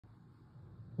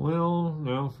Well,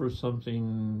 now for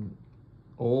something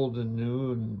old and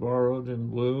new and borrowed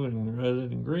and blue and red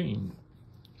and green.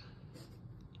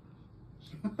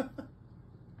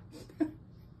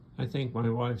 I think my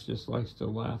wife just likes to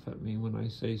laugh at me when I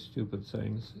say stupid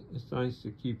things. It's nice to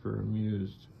keep her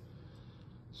amused.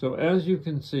 So as you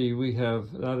can see, we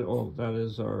have that. Oh, that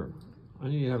is our. I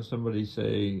need to have somebody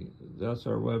say that's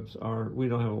our we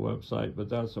don't have a website, but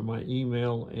that's my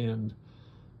email and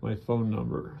my phone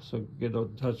number. So get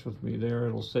in touch with me there.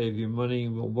 It'll save you money.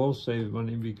 We'll both save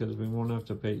money because we won't have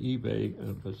to pay eBay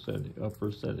a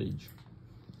percentage.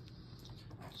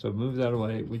 So move that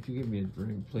away. Would you give me a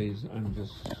drink, please? I'm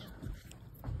just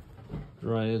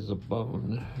dry as a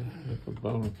bone. If a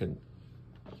bone can.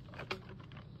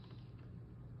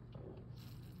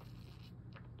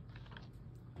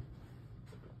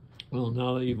 Well,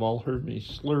 now that you've all heard me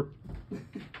slurp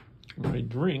my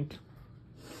drink,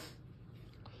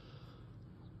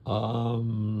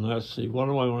 let's see, what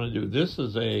do I want to do? This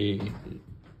is a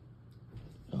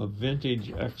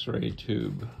vintage X-ray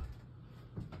tube.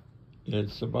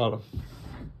 It's about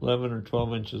 11 or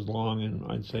 12 inches long,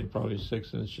 and I'd say probably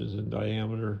 6 inches in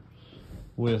diameter,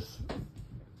 with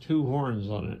 2 horns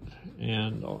on it.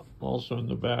 And also in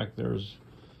the back, there's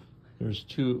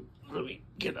 2. Let me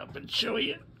get up and show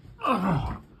you.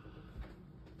 Oh,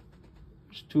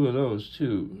 there's 2 of those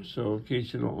too. So in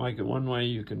case you don't like it one way,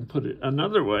 you can put it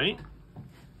another way.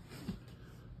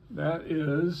 That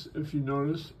is, if you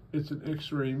notice, it's an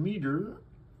X-ray meter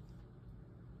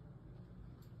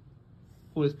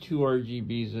with 2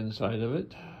 RGBs inside of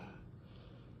it.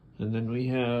 And then we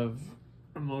have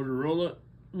a Motorola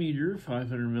meter,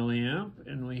 500 milliamp,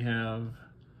 and we have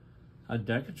a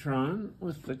Decatron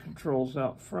with the controls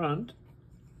out front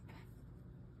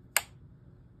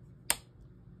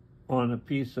on a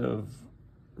piece of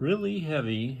really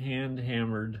heavy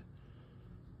hand-hammered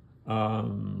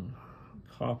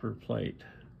copper plate.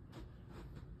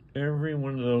 Every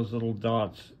one of those little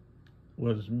dots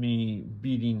was me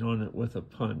beating on it with a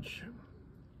punch.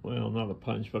 Well, not a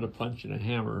punch, but a punch and a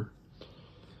hammer.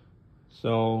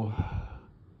 So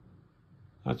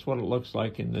that's what it looks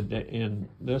like in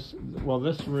this. Well,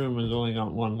 this room has only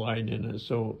got 1 light in it,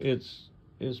 so it's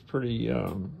pretty.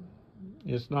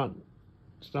 It's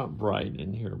not bright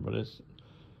in here, but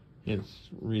it's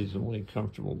reasonably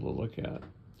comfortable to look at.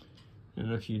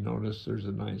 And if you notice, there's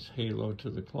a nice halo to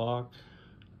the clock,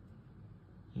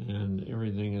 and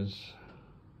everything is,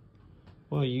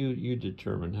 well, you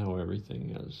determine how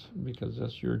everything is, because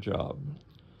that's your job.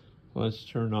 Let's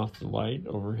turn off the light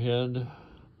overhead,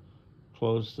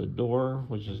 close the door,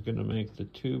 which is going to make the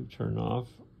tube turn off.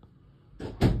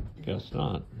 Guess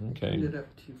not. Okay. Ended up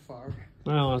too far.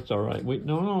 Well, that's all right.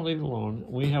 No, leave it alone.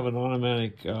 We have an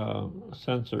automatic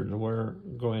sensor to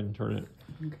go ahead and turn it.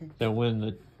 Okay. That when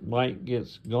the light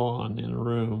gets gone in a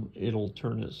room, it'll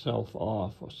turn itself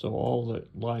off. So all the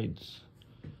lights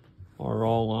are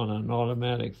all on an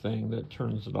automatic thing that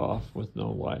turns it off with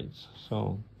no lights.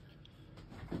 So,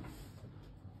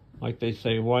 like they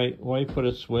say, why put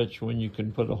a switch when you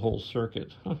can put a whole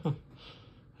circuit?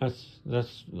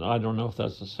 That's I don't know if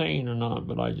that's a saying or not,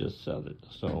 but I just said it.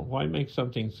 So why make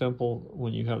something simple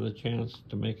when you have the chance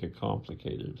to make it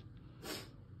complicated?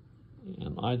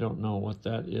 And I don't know what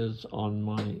that is on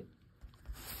my.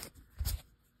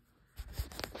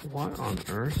 What on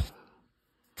earth?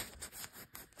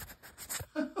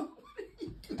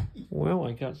 Well,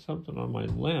 I got something on my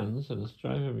lens and it's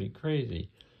driving me crazy.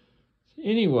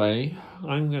 Anyway,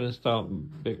 I'm going to stop.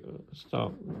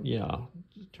 Yeah,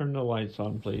 turn the lights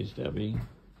on, please, Debbie.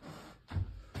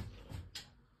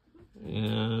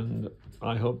 And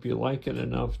I hope you like it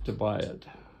enough to buy it.